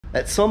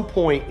At some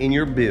point in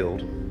your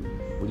build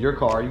with your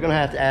car, you're gonna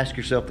have to ask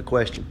yourself the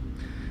question,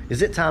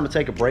 is it time to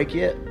take a break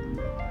yet?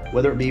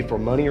 Whether it be for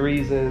money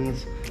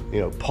reasons,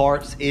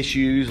 parts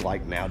issues,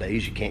 like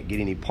nowadays you can't get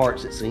any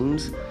parts it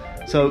seems.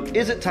 So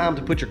is it time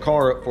to put your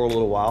car up for a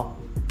little while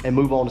and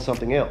move on to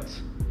something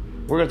else?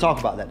 We're gonna talk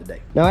about that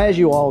today. Now, as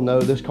you all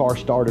know, this car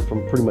started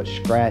from pretty much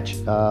scratch.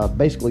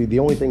 Basically, the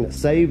only thing that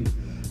saved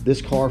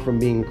this car from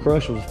being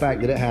crushed was the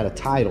fact that it had a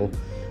title.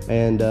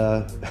 And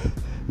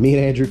me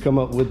and Andrew come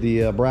up with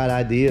the bright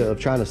idea of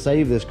trying to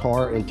save this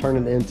car and turn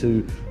it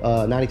into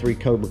a 93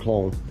 Cobra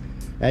clone.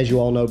 As you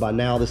all know by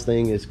now, this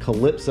thing is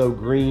Calypso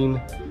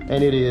green,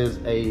 and it is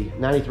a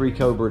 93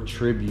 Cobra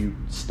tribute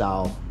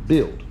style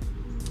build.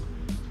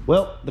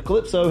 Well, the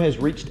Calypso has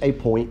reached a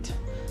point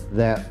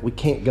that we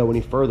can't go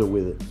any further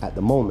with it at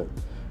the moment.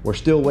 We're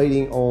still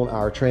waiting on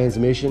our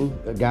transmission.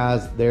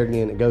 Guys, there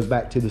again, it goes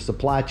back to the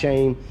supply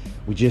chain.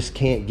 We just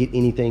can't get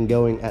anything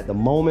going at the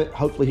moment.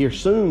 Hopefully here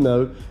soon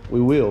though,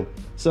 we will.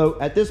 So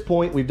at this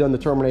point, we've done the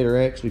Terminator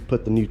X. We've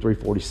put the new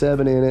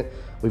 347 in it.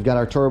 We've got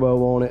our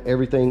turbo on it.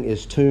 Everything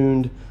is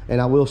tuned.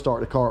 And I will start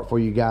the car up for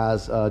you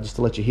guys just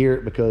to let you hear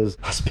it, because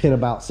I spent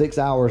about 6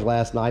 hours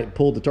last night,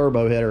 pulled the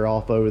turbo header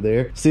off over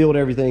there, sealed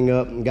everything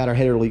up and got our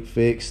header leak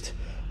fixed.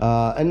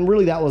 And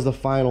really that was the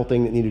final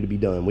thing that needed to be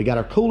done. We got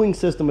our cooling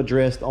system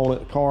addressed on it.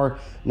 The car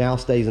now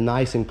stays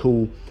nice and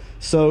cool.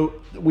 So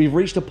we've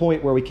reached a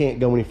point where we can't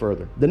go any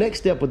further. The next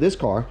step with this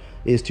car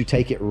is to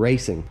take it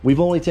racing.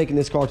 We've only taken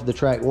this car to the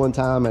track one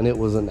time, and it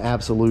was an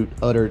absolute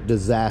utter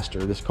disaster.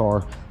 This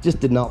car just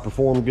did not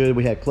perform good.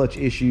 We had clutch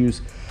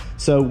issues.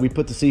 So we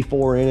put the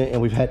C4 in it,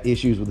 and we've had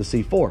issues with the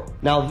C4.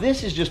 Now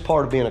this is just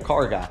part of being a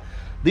car guy.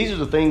 These are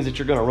the things that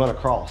you're gonna run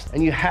across,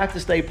 and you have to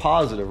stay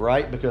positive,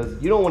 right? Because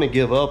you don't wanna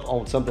give up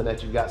on something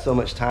that you've got so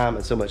much time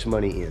and so much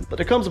money in. But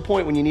there comes a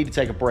point when you need to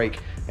take a break.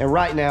 And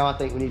right now, I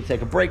think we need to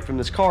take a break from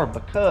this car,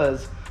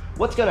 because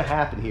what's gonna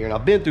happen here, and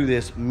I've been through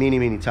this many,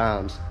 many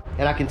times,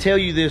 and I can tell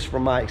you this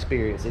from my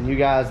experience, and you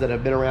guys that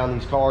have been around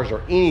these cars,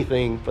 or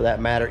anything for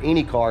that matter,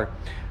 any car,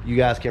 you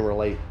guys can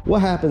relate.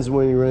 What happens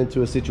when you run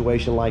into a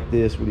situation like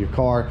this with your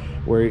car,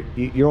 where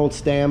you're on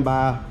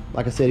standby?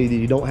 Like I said, either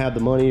you don't have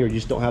the money or you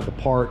just don't have the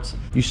parts.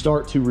 You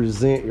start to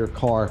resent your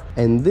car.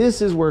 And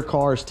this is where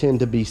cars tend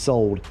to be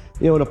sold.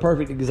 And a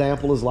perfect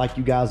example is like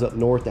you guys up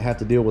north that have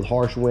to deal with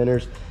harsh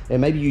winters,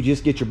 and maybe you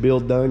just get your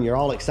build done, you're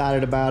all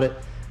excited about it,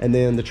 and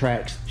then the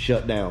tracks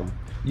shut down.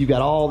 You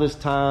got all this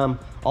time,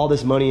 all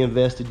this money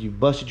invested, you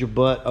busted your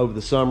butt over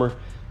the summer,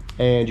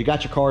 and you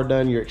got your car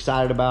done, you're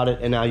excited about it,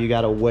 and now you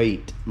gotta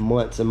wait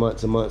months and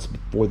months and months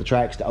for the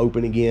tracks to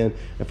open again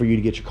and for you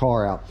to get your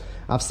car out.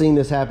 I've seen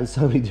this happen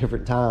so many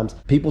different times.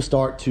 People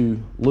start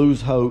to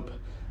lose hope,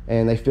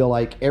 and they feel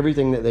like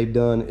everything that they've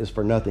done is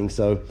for nothing.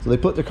 So they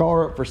put the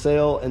car up for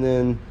sale, and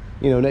then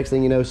next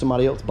thing you know,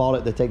 somebody else bought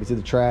it, they take it to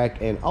the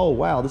track, and oh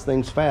wow, this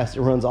thing's fast,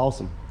 it runs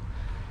awesome.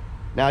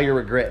 Now you're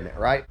regretting it,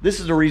 right? This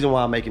is the reason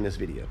why I'm making this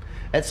video.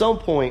 At some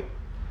point,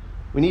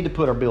 we need to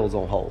put our bills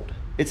on hold.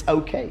 It's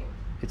okay.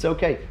 It's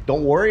okay.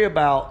 Don't worry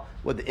about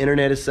what the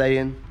internet is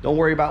saying. Don't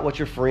worry about what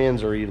your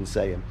friends are even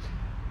saying.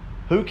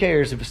 Who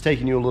cares if it's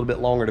taking you a little bit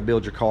longer to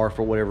build your car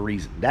for whatever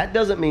reason? That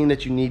doesn't mean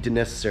that you need to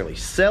necessarily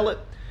sell it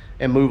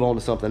and move on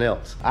to something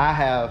else. I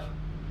have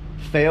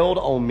failed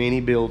on many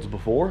builds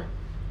before.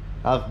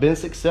 I've been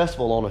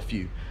successful on a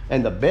few.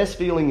 And the best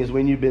feeling is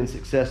when you've been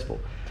successful.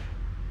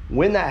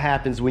 When that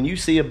happens, when you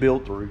see a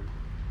build through,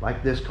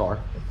 like this car,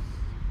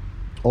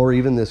 or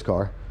even this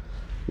car,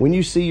 when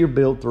you see your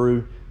build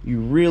through, you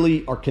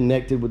really are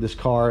connected with this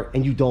car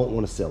and you don't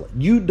want to sell it.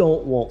 You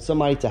don't want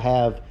somebody to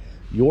have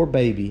your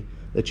baby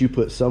that you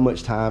put so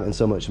much time and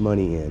so much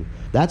money in.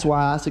 That's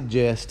why I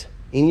suggest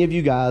any of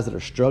you guys that are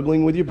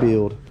struggling with your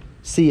build,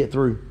 see it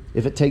through.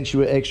 If it takes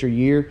you an extra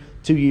year,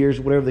 2 years,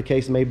 whatever the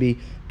case may be,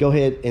 go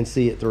ahead and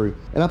see it through.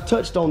 And I've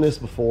touched on this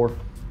before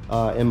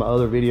in my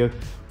other video,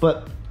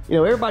 but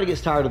everybody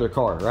gets tired of their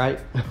car, right?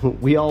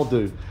 We all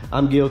do.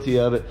 I'm guilty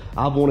of it.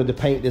 I've wanted to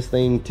paint this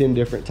thing 10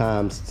 different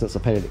times since I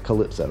painted it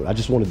Calypso. I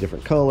just want a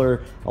different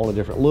color, I want a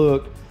different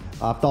look.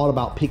 I've thought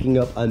about picking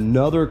up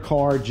another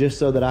car just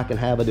so that I can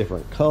have a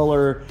different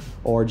color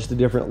or just a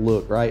different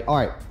look, right? All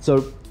right,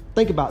 so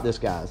think about this,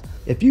 guys.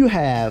 If you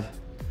have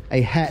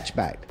a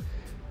hatchback,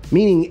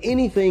 meaning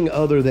anything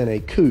other than a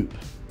coupe,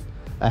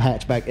 a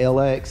hatchback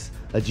LX,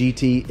 a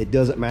GT, it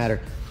doesn't matter.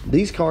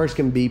 These cars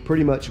can be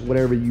pretty much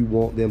whatever you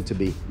want them to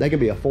be. They can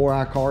be a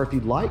 4i car if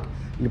you'd like.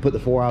 You can put the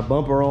 4i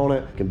bumper on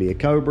it. It can be a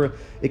Cobra.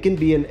 It can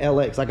be an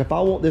LX. Like if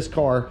I want this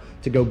car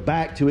to go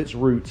back to its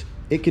roots,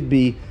 it could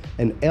be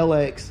an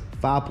LX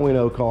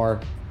 5.0 car,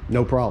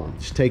 no problem.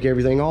 Just take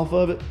everything off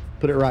of it,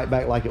 put it right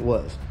back like it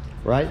was,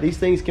 right? These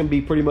things can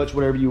be pretty much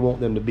whatever you want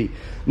them to be.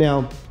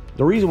 Now,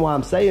 the reason why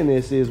I'm saying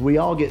this is we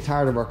all get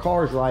tired of our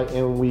cars, right?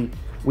 And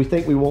we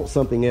think we want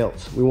something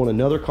else. We want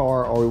another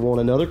car, or we want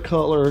another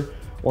color,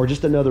 or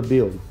just another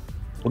build.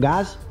 Well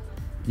guys,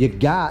 you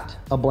got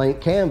a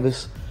blank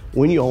canvas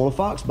when you own a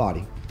Fox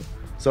body.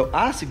 So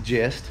I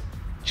suggest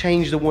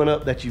change the one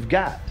up that you've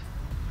got.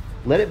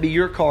 Let it be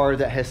your car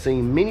that has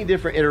seen many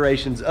different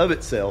iterations of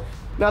itself,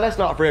 Now that's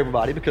not for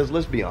everybody, because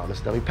let's be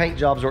honest, I mean, paint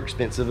jobs are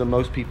expensive and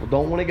most people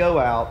don't want to go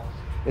out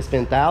and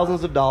spend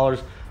thousands of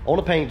dollars on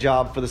a paint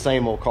job for the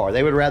same old car.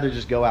 They would rather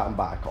just go out and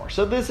buy a car.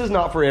 So this is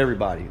not for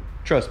everybody.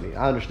 Trust me,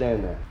 I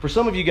understand that. For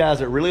some of you guys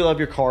that really love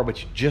your car,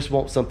 but you just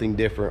want something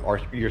different, or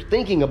you're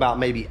thinking about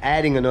maybe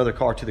adding another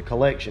car to the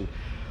collection,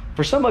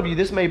 for some of you,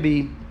 this may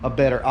be a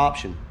better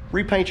option.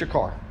 Repaint your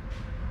car.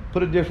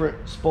 Put a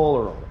different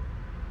spoiler on it.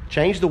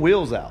 Change the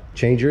wheels out.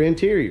 Change your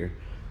interior.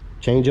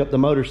 Change up the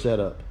motor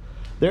setup.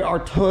 There are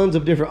tons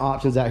of different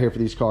options out here for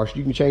these cars.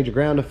 You can change your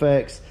ground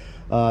effects,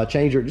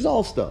 change your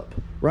exhaust stuff,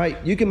 right?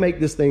 You can make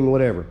this thing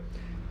whatever.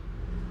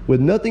 With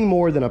nothing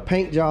more than a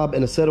paint job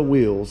and a set of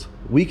wheels,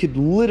 we could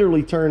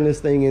literally turn this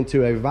thing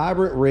into a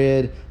vibrant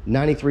red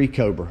 93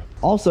 Cobra.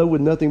 Also,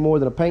 with nothing more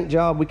than a paint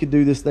job, we could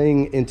do this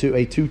thing into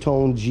a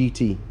two-tone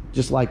GT,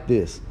 just like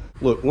this.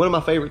 Look, one of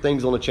my favorite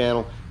things on the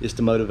channel is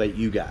to motivate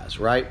you guys,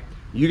 right?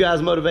 You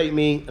guys motivate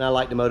me, and I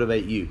like to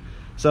motivate you.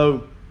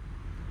 So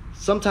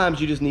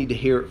sometimes you just need to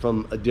hear it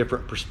from a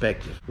different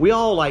perspective. We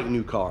all like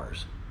new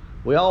cars.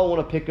 We all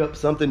want to pick up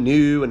something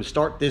new and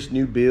start this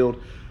new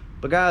build.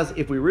 But guys,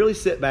 if we really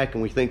sit back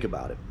and we think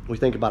about it, we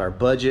think about our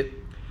budget,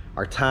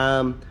 our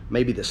time,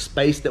 maybe the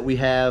space that we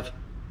have.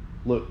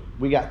 Look,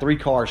 we got 3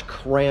 cars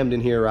crammed in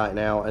here right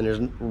now, and there's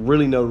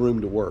really no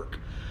room to work.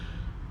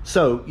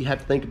 So you have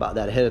to think about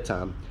that ahead of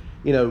time.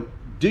 You know,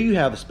 do you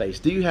have the space?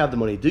 Do you have the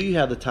money? Do you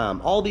have the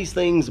time? All these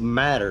things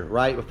matter,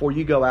 right? Before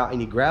you go out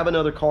and you grab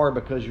another car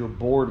because you're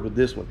bored with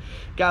this one.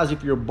 Guys,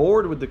 if you're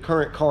bored with the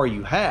current car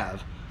you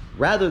have,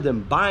 rather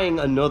than buying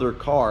another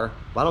car,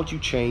 why don't you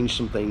change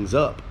some things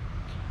up?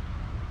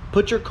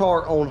 Put your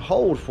car on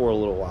hold for a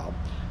little while.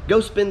 Go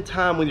spend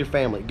time with your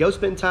family. Go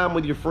spend time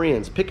with your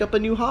friends. Pick up a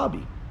new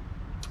hobby.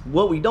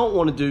 What we don't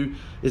want to do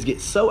is get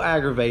so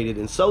aggravated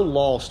and so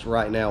lost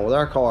right now with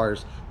our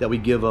cars that we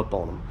give up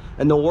on them.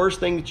 And the worst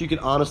thing that you can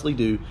honestly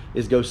do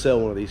is go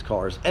sell one of these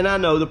cars. And I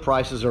know the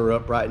prices are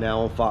up right now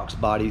on Fox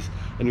Bodies,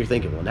 and you're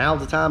thinking, well, now's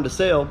the time to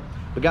sell.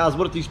 But guys,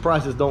 what if these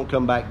prices don't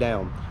come back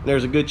down? And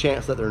there's a good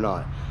chance that they're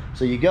not.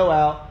 So you go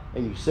out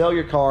and you sell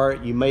your car,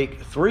 you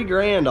make $3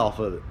 grand off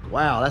of it.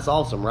 Wow, that's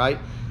awesome, right?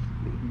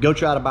 Go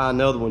try to buy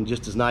another one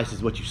just as nice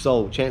as what you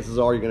sold. Chances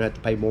are you're gonna have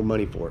to pay more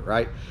money for it,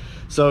 right?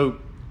 So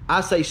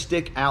I say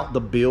stick out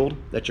the build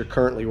that you're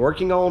currently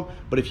working on,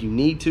 but if you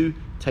need to,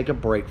 take a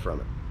break from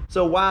it.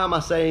 So why am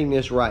I saying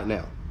this right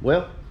now?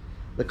 Well,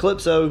 the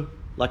Calypso,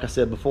 like I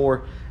said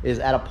before, is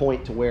at a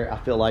point to where I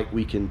feel like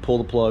we can pull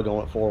the plug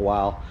on it for a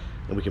while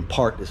and we can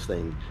park this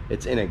thing.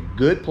 It's in a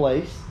good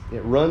place. It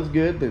runs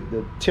good.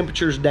 The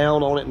temperature's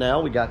down on it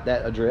now. We got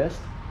that addressed.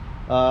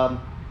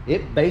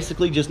 It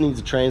basically just needs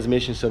a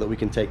transmission so that we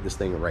can take this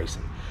thing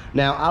racing.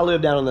 Now, I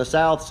live down in the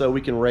south, so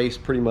we can race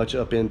pretty much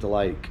up into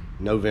like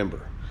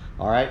November.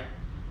 All right?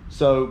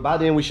 So by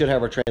then we should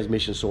have our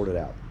transmission sorted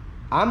out.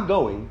 I'm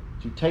going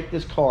to take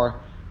this car,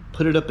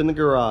 put it up in the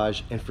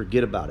garage, and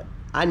forget about it.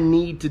 I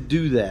need to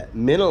do that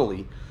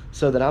mentally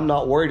so that I'm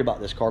not worried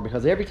about this car,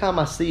 because every time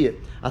I see it,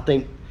 I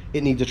think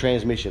it needs a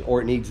transmission,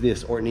 or it needs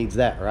this, or it needs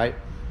that, right?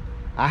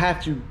 I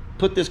have to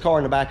put this car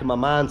in the back of my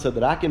mind so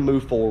that I can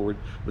move forward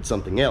with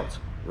something else,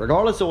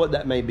 regardless of what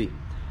that may be.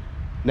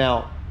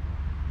 Now,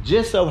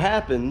 just so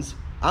happens,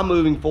 I'm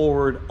moving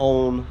forward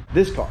on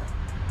this car.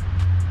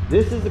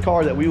 This is the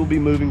car that we will be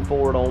moving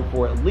forward on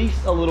for at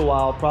least a little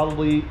while,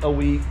 probably a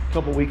week,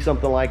 couple weeks,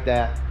 something like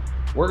that.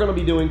 We're gonna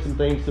be doing some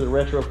things to the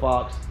Retro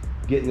Fox,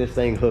 getting this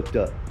thing hooked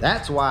up.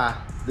 That's why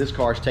this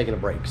car is taking a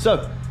break.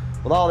 So,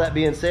 with all that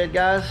being said,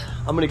 guys,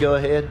 I'm gonna go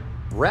ahead,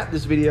 wrap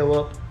this video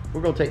up.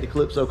 We're gonna take the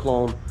Calypso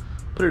clone,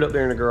 put it up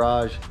there in the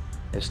garage,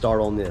 and start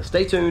on this.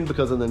 Stay tuned,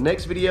 because in the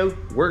next video,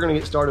 we're gonna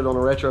get started on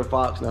the Retro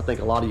Fox, and I think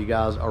a lot of you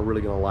guys are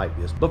really gonna like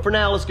this. But for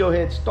now, let's go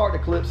ahead and start the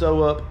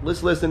Calypso up.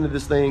 Let's listen to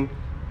this thing.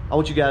 I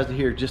want you guys to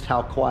hear just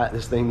how quiet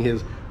this thing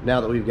is now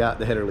that we've got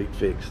the header leak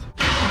fixed.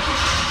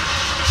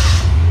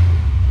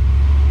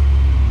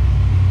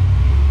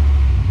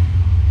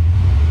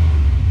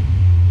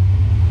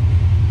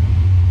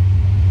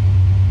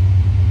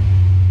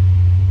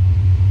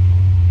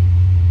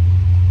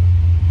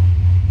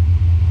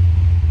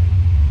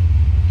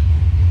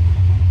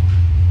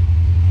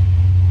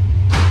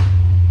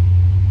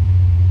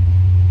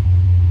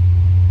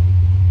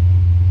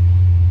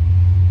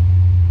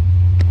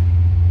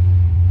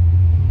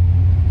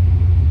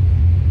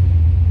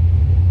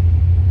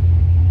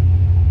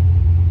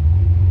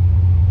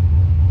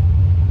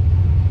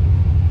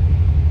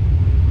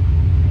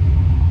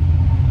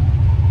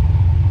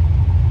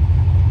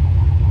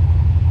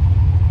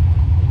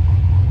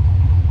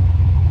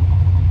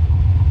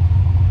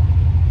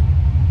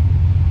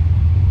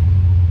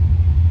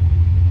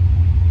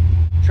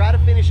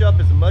 Up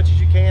as much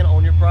as you can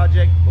on your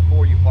project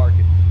before you park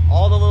it.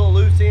 All the little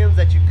loose ends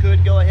that you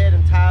could go ahead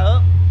and tie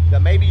up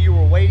that maybe you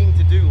were waiting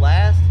to do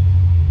last,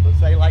 let's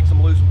say like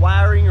some loose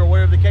wiring or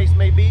whatever the case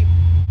may be,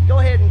 go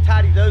ahead and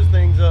tidy those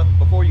things up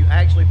before you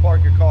actually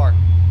park your car.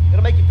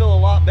 It'll make you feel a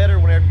lot better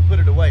whenever you put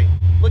it away.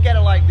 Look at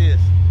it like this.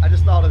 I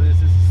just thought of this.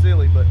 This is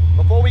silly, but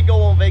before we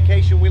go on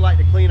vacation, we like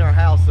to clean our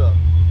house up.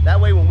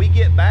 That way when we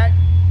get back,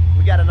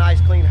 we got a nice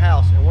clean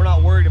house and we're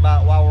not worried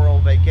about it while we're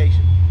on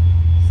vacation.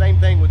 Same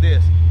thing with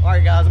this. All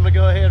right guys, I'm gonna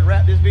go ahead and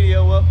wrap this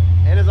video up,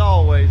 and as always,